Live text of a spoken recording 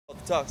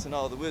talks and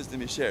all the wisdom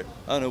he shared.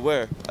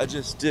 Unaware, I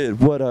just did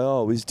what I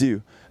always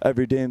do.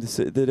 Every day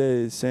the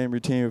day, the same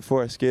routine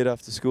before I skate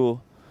off to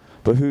school.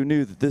 But who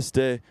knew that this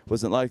day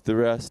wasn't like the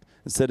rest?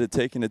 Instead of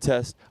taking a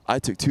test, I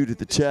took 2 to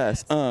the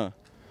chest.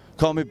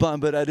 Call me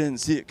blind, but I didn't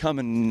see it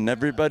coming.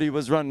 Everybody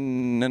was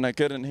running, and I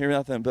couldn't hear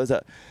nothing. But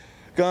that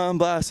gun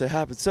blast, it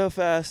happened so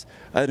fast.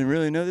 I didn't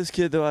really know this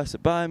kid, though I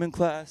sat by him in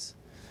class.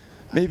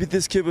 Maybe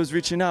this kid was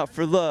reaching out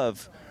for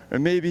love. Or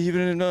maybe he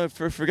didn't know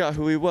forgot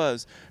who he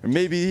was. Or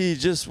maybe he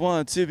just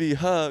wanted to be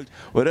hugged.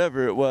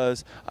 Whatever it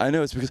was, I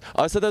know it's because,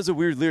 I thought that was a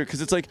weird lyric,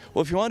 because it's like,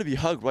 well, if you want to be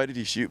hugged, why did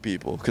he shoot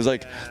people? Because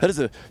like, that is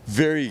a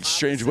very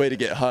strange way to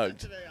get hugged.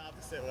 It's a very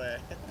opposite way.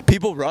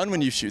 People run when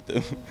you shoot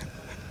them.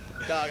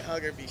 Dog,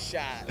 hug or be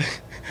shot.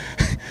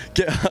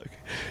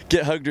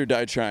 Get hugged or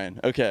die trying.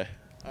 Okay.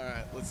 All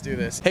right, let's do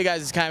this. Hey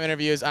guys, it's Kind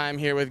Interviews. I'm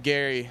here with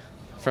Gary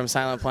from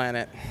Silent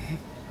Planet.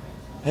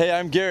 Hey,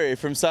 I'm Gary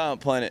from Silent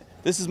Planet.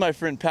 This is my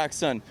friend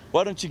Pac-Sun.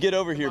 Why don't you get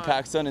over here,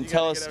 Pac-Sun, and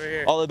tell us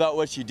all about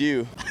what you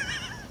do.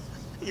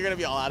 You're gonna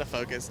be all out of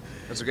focus.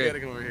 That's okay. You gotta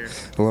come over here.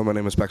 Hello, my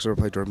name is Pac-Sun. I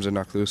play drums in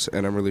Knock Loose,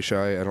 and I'm really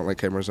shy. I don't like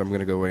cameras. I'm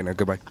gonna go away now.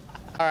 Goodbye.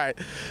 All right.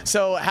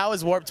 So how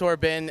has Warped Tour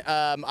been?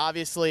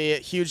 Obviously, a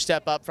huge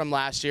step up from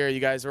last year.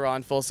 You guys were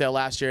on Full Sail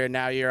last year, and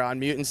now you're on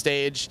Mutant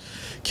Stage,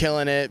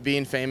 killing it,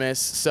 being famous.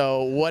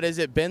 So what has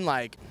it been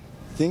like?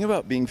 The thing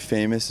about being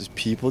famous is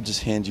people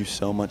just hand you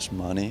so much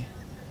money.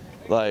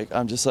 Like,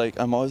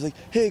 I'm always like,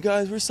 hey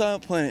guys, we're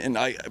Silent Planet, and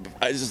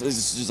it's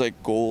just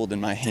like gold in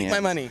my hand. Take my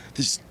money.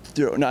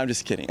 No, I'm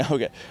just kidding.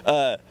 Okay.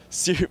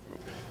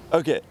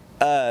 Okay.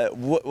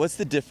 What's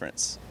the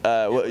difference?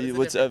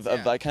 What's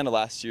of like kind of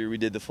last year we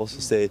did the Full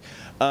Sail stage.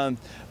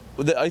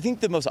 I think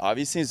the most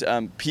obvious thing is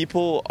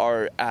people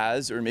are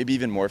or maybe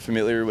even more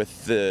familiar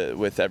with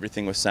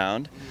everything with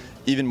sound.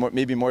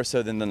 Maybe more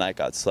so than The Night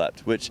God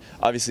Slept, which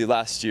obviously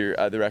last year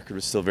the record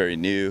was still very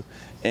new,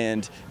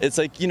 and it's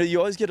like, you know, you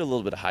always get a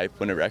little bit of hype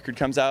when a record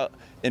comes out,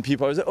 and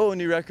people are always like, oh, a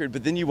new record,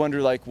 but then you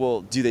wonder, like,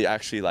 well, do they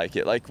actually like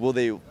it? Like, will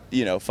they,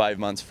 you know, 5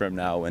 months from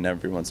now when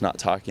everyone's not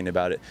talking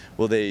about it,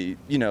 will they,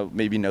 you know,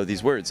 maybe know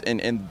these words?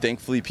 And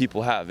thankfully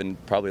people have,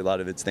 and probably a lot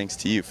of it's thanks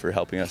to you for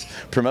helping us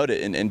promote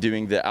it and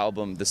doing the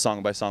album, the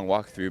song by song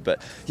walkthrough.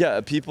 But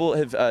yeah, people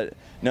have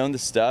known the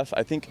stuff.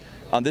 I think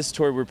on this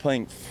tour we're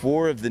playing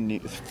 4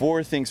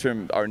 things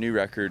from our new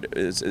record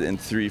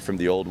and 3 from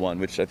the old one,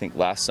 which I think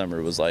last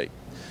summer was like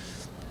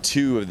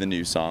 2 of the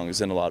new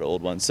songs and a lot of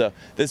old ones. So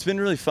it's been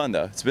really fun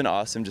though. It's been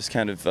awesome just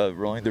kind of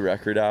rolling the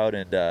record out,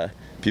 and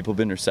people have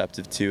been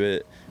receptive to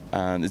it.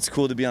 It's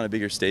cool to be on a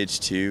bigger stage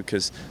too,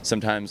 because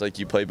sometimes like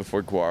you play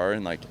before Guar,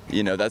 and like,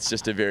 you know, that's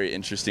just a very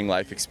interesting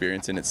life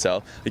experience in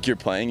itself. Like you're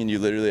playing and you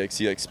literally like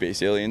see like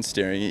space aliens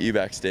staring at you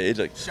backstage,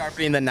 like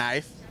Sharpening the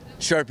knife.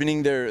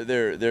 Sharpening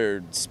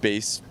their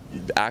space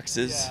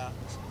axes.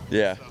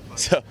 Yeah.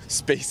 So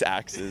space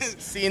axes.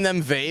 Seeing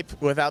them vape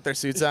without their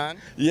suits on.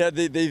 Yeah,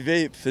 they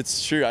vape.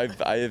 It's true.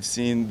 I have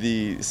seen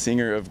the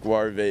singer of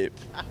Guar vape.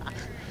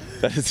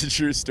 That is a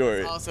true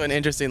story. It's also an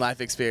interesting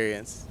life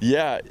experience.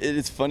 Yeah,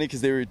 it's funny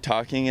because they were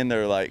talking in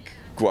their like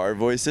Guar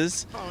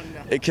voices. Oh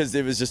no. Because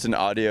it was just an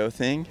audio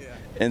thing. Yeah.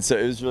 And so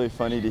it was really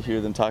funny to hear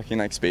them talking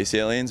like space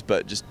aliens,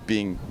 but just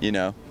being, you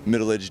know,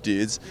 middle-aged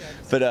dudes.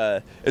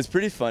 But it's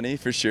pretty funny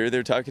for sure.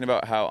 They're talking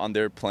about how on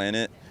their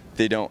planet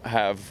they don't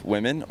have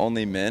women,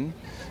 only men,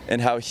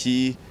 and how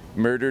he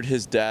murdered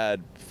his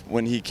dad.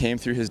 When he came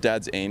through his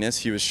dad's anus,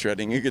 he was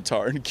shredding a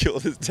guitar and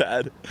killed his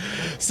dad.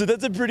 So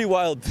that's a pretty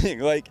wild thing.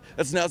 Like,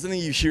 that's not something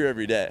you hear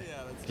every day.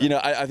 Yeah, you know,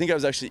 I think I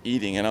was actually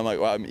eating, and I'm like,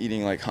 wow, I'm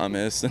eating like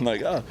hummus, and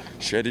like, oh,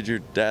 shredded your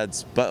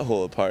dad's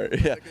butthole apart.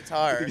 Yeah, the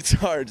guitar. The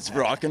guitar, just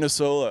rocking a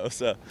solo.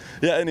 So,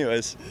 yeah,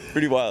 anyways,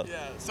 pretty wild.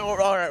 Yeah. So,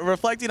 all right,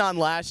 reflecting on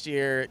last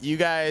year, you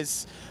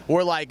guys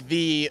were like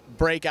the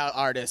breakout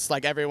artists.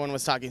 Like everyone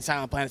was talking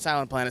Silent Planet,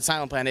 Silent Planet,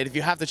 Silent Planet. If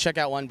you have to check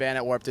out one band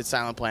at Warped, it's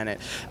Silent Planet.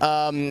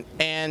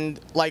 And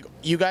like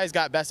you guys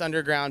got Best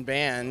Underground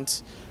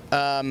Band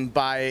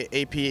by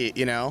AP,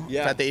 you know,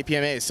 at the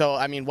APMA. So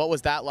I mean, what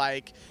was that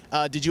like?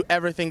 Did you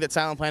ever think that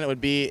Silent Planet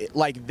would be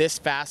like this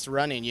fast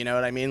running? You know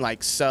what I mean?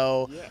 Like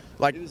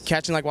like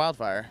catching like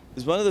wildfire. It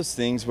was one of those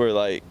things where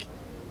like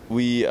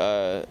we.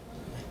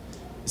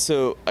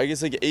 So I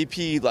guess like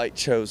AP like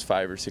chose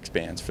 5 or 6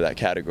 bands for that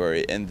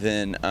category, and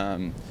then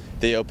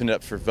they opened it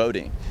up for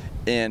voting.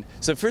 And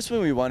so first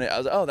when we won it, I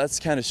was like, oh, that's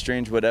kind of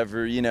strange,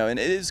 whatever, you know, and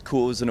it is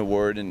cool as an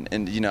award,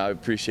 and you know, I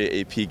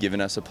appreciate AP giving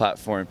us a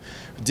platform.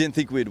 Didn't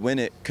think we'd win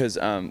it because,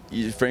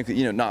 frankly,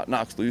 you know,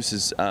 Knock Loose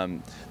is,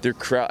 their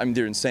crowd, I mean,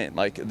 they're insane,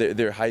 like,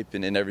 they're hype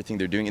and everything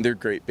they're doing, and they're a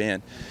great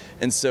band.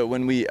 And so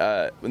when they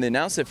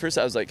announced it, first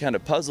I was like kind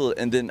of puzzled,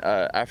 and then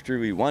after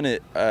we won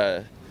it,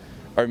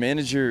 our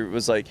manager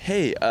was like,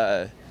 hey,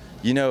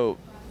 you know,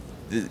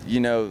 you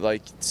know,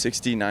 like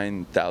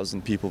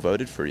 69,000 people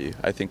voted for you,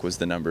 I think was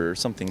the number, or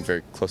something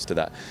very close to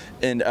that.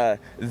 And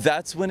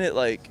that's when it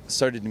like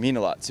started to mean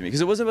a lot to me,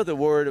 because it wasn't about the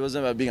award, it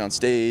wasn't about being on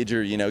stage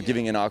or, you know,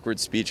 giving an awkward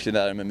speech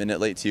that I'm a minute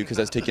late to because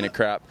I was taking a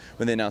crap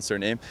when they announced our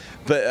name.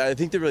 But I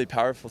think the really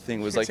powerful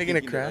thing was like taking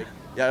a crap.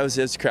 Yeah, I was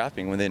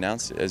crapping when they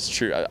announced it. It's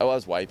true. I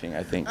was wiping,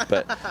 I think,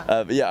 but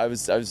yeah, I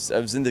was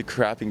in the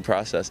crapping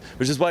process,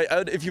 which is why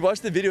if you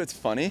watch the video, it's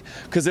funny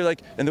because they're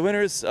like, and the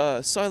winner is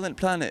Silent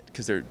Planet,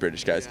 because they're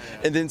British guys,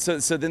 and then so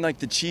then like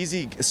the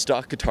cheesy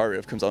stock guitar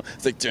riff comes on.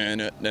 It's like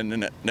and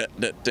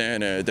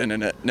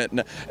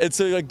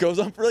so it like goes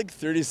on for like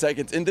 30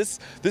 seconds, and this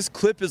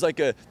clip is like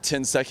a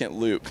 10-second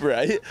loop,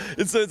 right?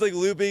 And so it's like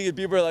looping, and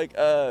people are like,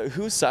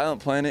 who's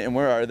Silent Planet and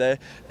where are they?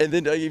 And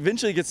then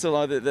eventually it gets so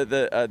long that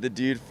the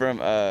dude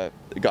from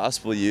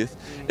Gospel Youth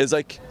is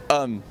like,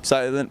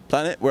 Silent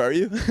Planet, where are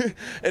you?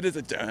 And it's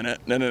like,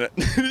 no.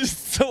 It's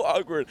so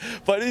awkward.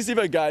 Finally you see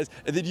my guys,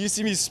 and then you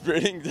see me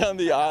sprinting down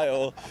the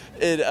aisle,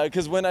 and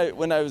because when I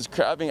was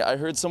crapping, I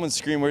heard someone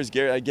scream, "Where's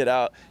Garrett?" I get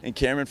out, and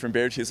Cameron from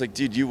Bear Tree is like,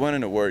 "Dude, you won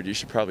an award. You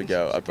should probably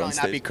go up on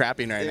stage." Not be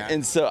crapping right now.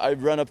 And so I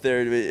run up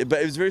there,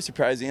 but it was very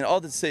surprising, and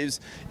all that saves,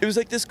 it was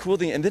like this cool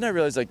thing, and then I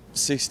realized like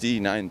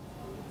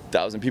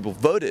 69,000 people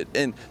voted,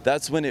 and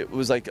that's when it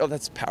was like, oh,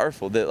 that's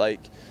powerful that like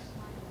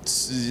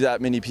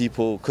that many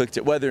people clicked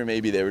it, whether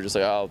maybe they were just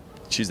like, oh, I'll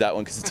choose that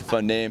one because it's a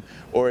fun name,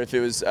 or if it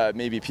was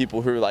maybe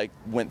people who like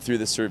went through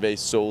the survey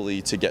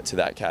solely to get to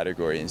that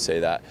category and say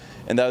that.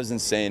 And that was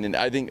insane. And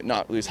I think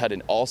Not Loose had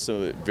an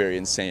also very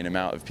insane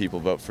amount of people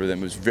vote for them.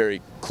 It was a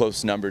very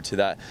close number to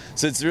that.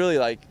 So it's really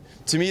like,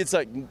 to me, it's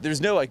like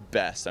there's no like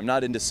best. I'm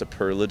not into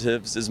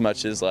superlatives as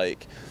much as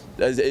like,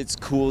 it's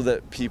cool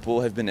that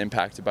people have been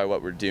impacted by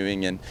what we're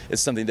doing, and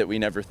it's something that we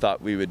never thought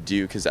we would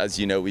do, because as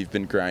you know, we've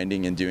been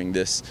grinding and doing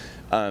this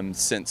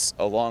since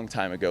a long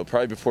time ago,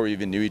 probably before we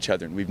even knew each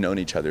other, and we've known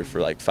each other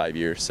for like 5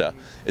 years. So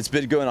it's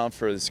been going on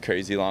for this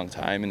crazy long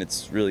time, and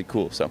it's really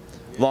cool. So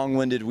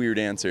long-winded, weird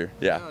answer.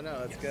 Yeah. No,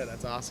 that's good.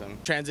 That's awesome.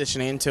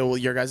 Transitioning to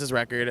your guys'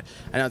 record,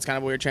 I know it's kind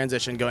of a weird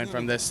transition going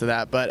from this to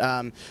that, but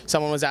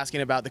someone was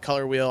asking about the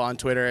color wheel on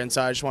Twitter, and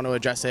so I just want to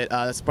address it.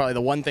 That's probably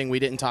the one thing we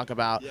didn't talk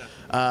about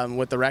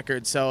with the record.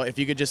 So if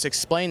you could just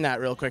explain that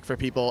real quick for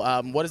people.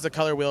 What does the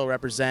color wheel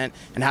represent,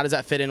 and how does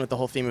that fit in with the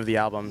whole theme of the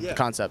album, the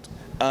concept?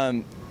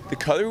 The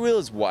color wheel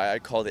is why I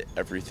called it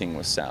Everything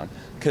with Sound,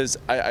 because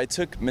I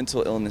took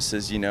mental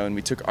illnesses, you know, and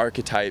we took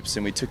archetypes,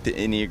 and we took the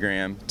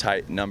Enneagram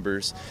type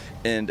numbers,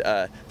 and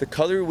the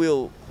color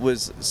wheel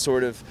was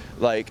sort of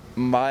like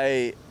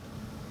my,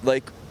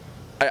 like,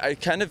 I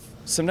kind of,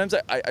 sometimes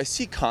I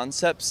see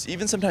concepts,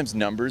 even sometimes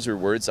numbers or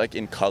words, like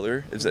in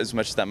color, as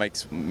much as that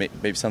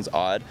maybe sounds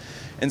odd.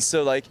 And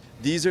so like,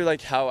 these are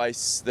like how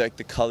like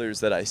the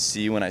colors that I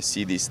see when I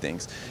see these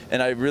things.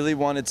 And I really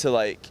wanted to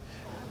like,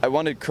 I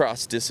wanted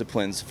cross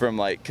disciplines from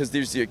like, because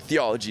there's like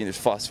theology and there's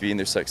philosophy and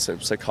there's like some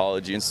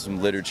psychology and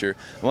some literature.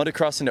 I wanted to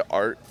cross into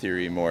art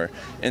theory more.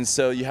 And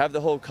so you have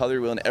the whole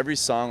color wheel, and every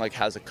song like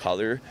has a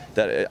color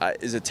that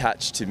is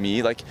attached to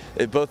me, like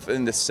both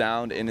in the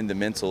sound and in the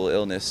mental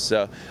illness.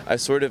 So I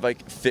sort of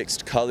like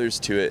fixed colors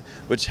to it,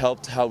 which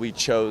helped how we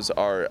chose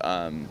our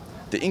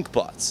the ink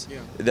blots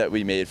that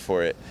we made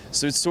for it.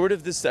 So it's sort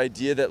of this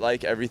idea that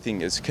like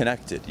everything is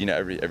connected, you know,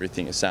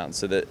 everything is sound,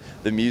 so that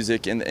the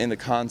music and the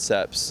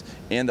concepts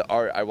and the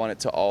art, I want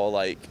it to all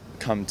like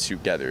come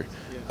together.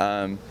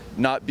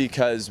 Not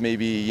because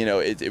maybe, you know,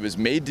 it was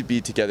made to be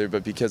together,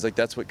 but because like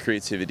that's what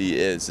creativity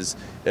is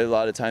a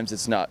lot of times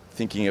it's not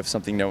thinking of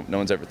something no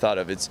one's ever thought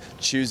of. It's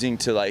choosing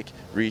to like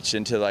reach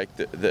into like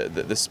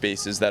the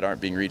spaces that aren't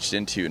being reached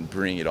into and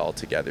bring it all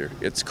together.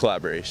 It's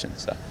collaboration.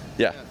 So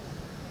yeah.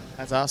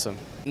 That's awesome.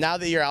 Now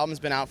that your album's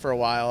been out for a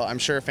while, I'm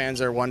sure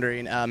fans are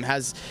wondering,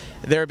 has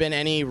there been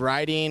any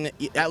writing,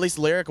 at least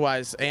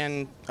lyric-wise,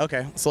 and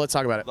okay, so let's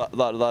talk about it. A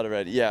lot of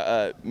writing.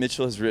 Yeah,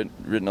 Mitchell has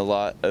written a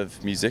lot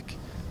of music,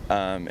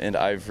 and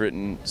I've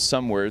written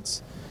some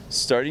words,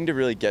 starting to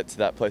really get to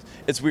that place.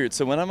 It's weird.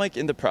 So when I'm like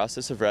in the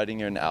process of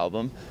writing an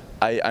album,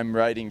 I'm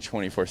writing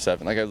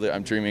 24/7. Like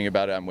I'm dreaming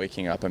about it. I'm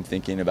waking up. I'm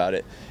thinking about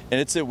it, and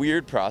it's a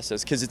weird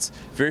process because it's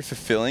very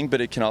fulfilling,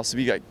 but it can also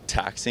be like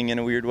taxing in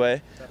a weird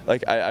way.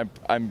 Like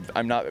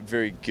I'm not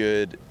very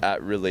good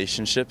at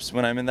relationships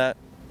when I'm in that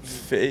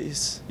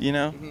phase, you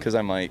know, because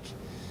I'm like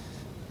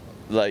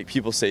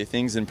people say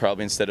things, and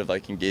probably instead of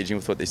like engaging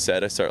with what they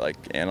said, I start like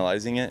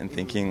analyzing it and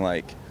thinking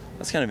like,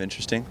 that's kind of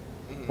interesting.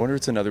 I wonder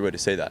what's another way to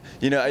say that.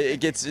 You know, I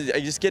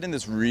just get in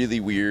this really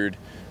weird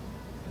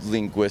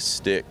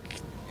linguistic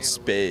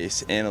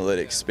space,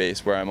 analytic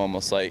space, where I'm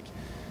almost like,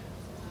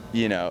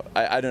 you know,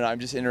 I don't know,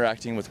 I'm just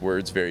interacting with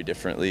words very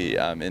differently,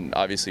 and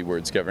obviously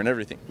words govern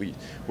everything.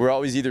 We're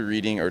always either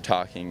reading or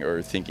talking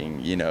or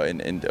thinking, you know,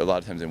 and a lot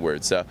of times in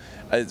words. So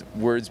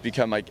words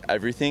become like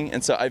everything,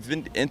 and so I've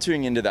been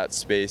entering into that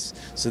space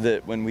so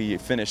that when we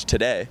finish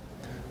today,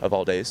 of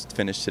all days,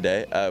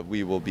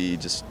 we will be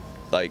just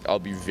like, I'll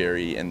be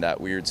very in that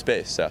weird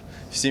space. So if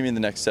you see me in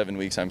the next 7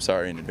 weeks, I'm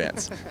sorry in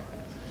advance.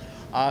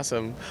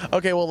 Awesome.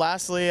 Okay, well,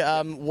 lastly,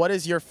 what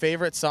is your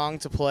favorite song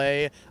to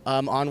play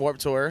on Warped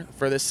Tour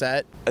for this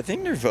set? I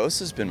think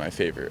Nervosa's been my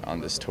favorite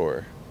on this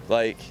tour.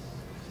 Like,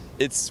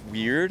 it's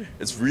weird.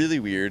 It's really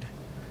weird.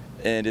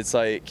 And it's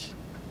like,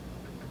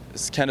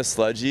 it's kind of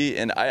sludgy.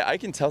 And I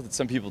can tell that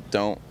some people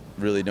don't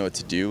really know what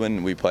to do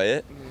when we play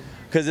it.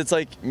 Because it's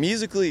like,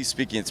 musically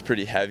speaking, it's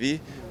pretty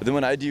heavy. But then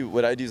what I do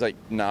is like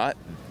not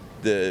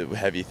the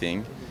heavy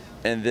thing.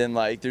 And then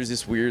like, there's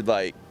this weird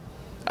like,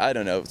 I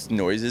don't know,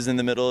 noises in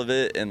the middle of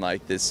it, and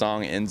like this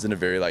song ends in a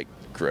very like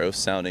gross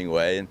sounding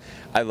way, and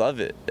I love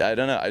it. I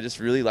don't know, I just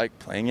really like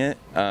playing it.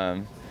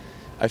 I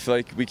feel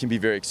like we can be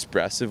very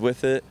expressive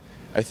with it.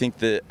 I think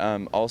that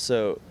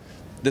also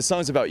the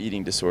song's about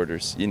eating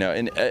disorders, you know,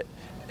 and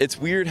it's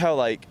weird how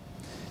like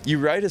you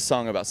write a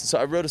song about, so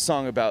I wrote a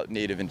song about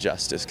Native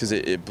injustice because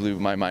it blew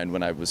my mind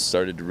when I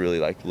started to really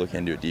like look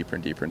into it deeper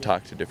and deeper and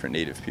talk to different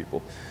Native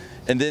people.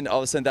 And then all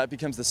of a sudden that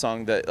becomes the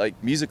song that like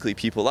musically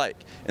people like.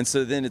 And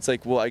so then it's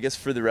like, well, I guess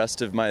for the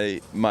rest of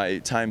my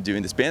time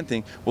doing this band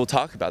thing, we'll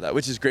talk about that,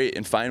 which is great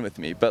and fine with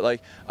me. But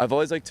like, I've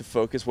always liked to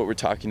focus what we're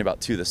talking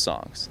about to the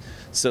songs.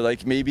 So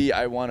like maybe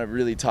I want to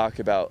really talk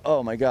about,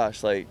 oh my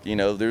gosh, like, you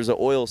know, there's an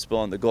oil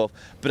spill in the Gulf,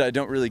 but I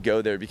don't really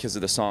go there because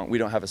of the song. We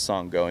don't have a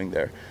song going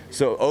there.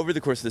 So over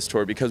the course of this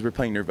tour, because we're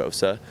playing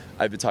Nervosa,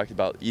 I've been talking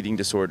about eating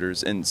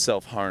disorders and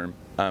self-harm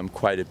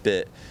quite a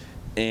bit.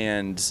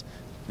 And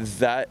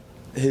that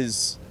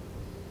has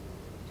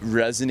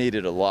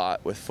resonated a lot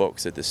with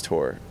folks at this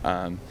tour,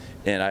 and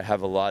I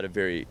have a lot of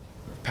very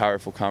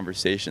powerful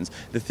conversations.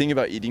 The thing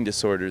about eating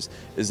disorders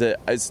is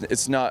that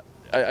it's not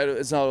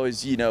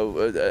always, you know,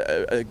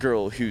 a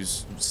girl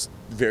who's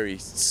very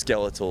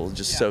skeletal,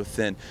 just so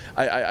thin.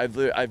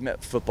 I've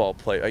met football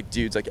players, like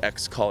dudes, like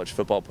ex-college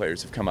football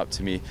players have come up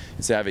to me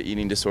and say I have an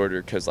eating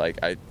disorder because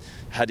like I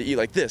had to eat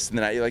like this, and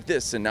then I eat like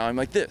this, and now I'm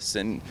like this,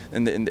 and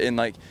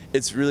like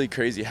it's really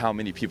crazy how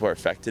many people are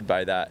affected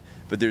by that.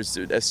 But there's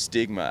a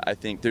stigma. I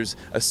think there's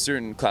a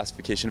certain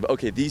classification of,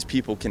 okay, these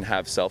people can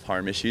have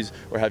self-harm issues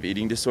or have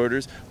eating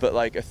disorders, but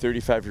like a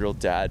 35-year-old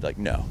dad, like,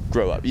 no,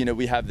 grow up. You know,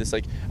 we have this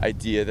like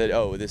idea that,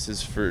 oh, this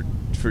is for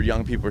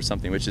young people or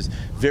something, which is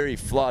very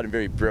flawed and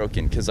very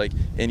broken, because like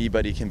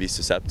anybody can be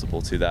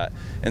susceptible to that.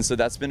 And so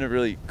that's been a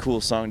really cool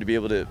song to be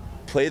able to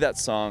play that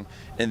song,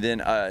 and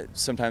then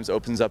sometimes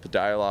opens up a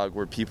dialogue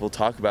where people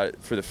talk about it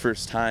for the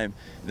first time.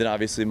 Then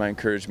obviously my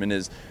encouragement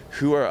is,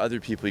 who are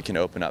other people you can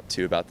open up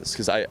to about this?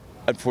 Because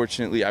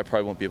unfortunately, I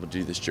probably won't be able to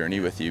do this journey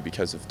with you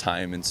because of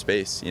time and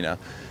space, you know?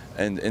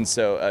 And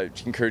so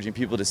encouraging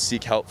people to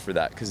seek help for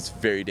that, because it's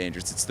very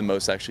dangerous. It's the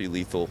most actually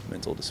lethal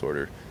mental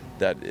disorder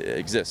that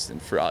exists, and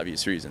for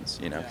obvious reasons,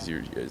 you know, because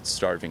it's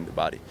starving the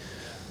body.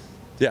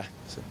 Yeah.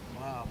 So.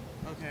 Wow.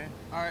 Okay.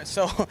 All right.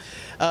 So,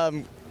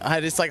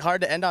 it's like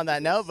hard to end on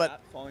that note,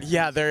 but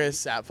yeah, there is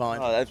sap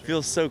falling. Oh, that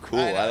feels so cool.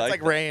 I know, it's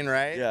like rain,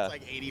 right? Yeah. It's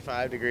like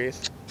 85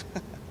 degrees.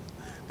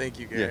 Thank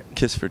you, Garrett. Yeah.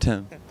 Kiss for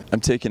Tim. I'm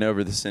taking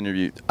over this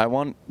interview. I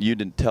want you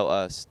to tell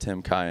us,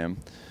 Tim Kayam,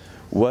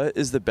 what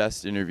is the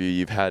best interview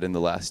you've had in the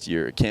last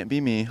year? It can't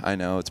be me, I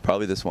know, it's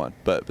probably this one.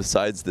 But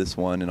besides this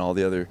one and all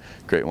the other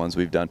great ones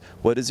we've done,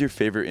 what is your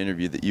favorite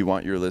interview that you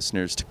want your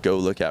listeners to go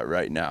look at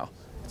right now?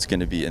 It's going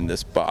to be in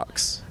this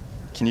box.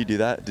 Can you do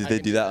that? Did they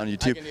do that on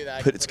YouTube? I can do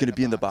that. It's going to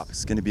be in the box.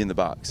 It's going to be in the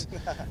box.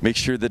 Make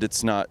sure that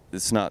it's not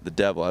the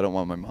devil. I don't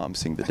want my mom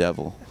seeing the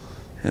devil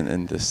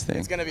in this thing.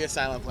 It's going to be a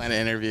Silent Planet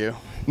interview.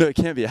 No, it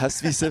can't be. It has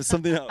to be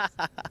something else.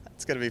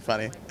 It's going to be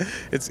funny.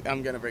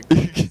 I'm going to break the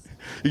rules.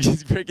 You're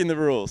just breaking the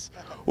rules.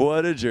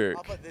 What a jerk.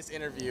 I'll put this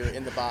interview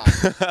in the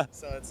box.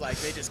 So it's like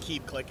they just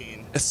keep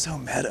clicking. It's so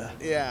meta.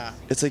 Yeah.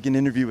 It's like an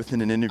interview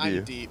within an interview.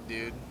 I'm deep,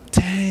 dude.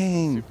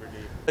 Dang. Super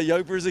deep. A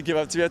young person came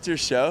up to me after a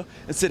show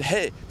and said,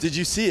 "Hey, did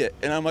you see it?"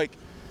 And I'm like,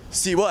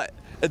 "See what?"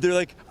 And they're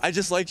like, "I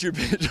just liked your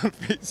page on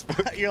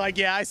Facebook." You're like,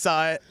 "Yeah, I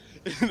saw it."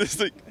 And it's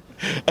like,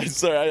 I'm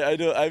sorry, I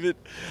know I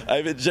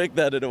haven't checked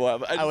that in a while.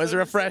 But I was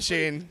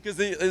refreshing because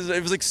it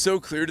was like so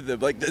clear to them,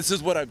 like this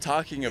is what I'm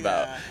talking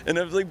about, and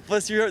I was like,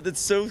 bless your heart, that's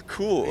so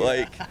cool.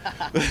 Yeah.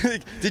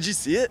 Like, did you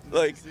see it?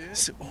 Like,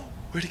 so,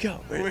 where'd it go?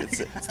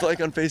 It's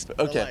like on Facebook.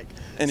 Okay. Like.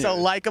 Anyway. So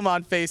like them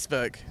on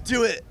Facebook.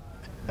 Do it.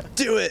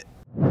 Do it.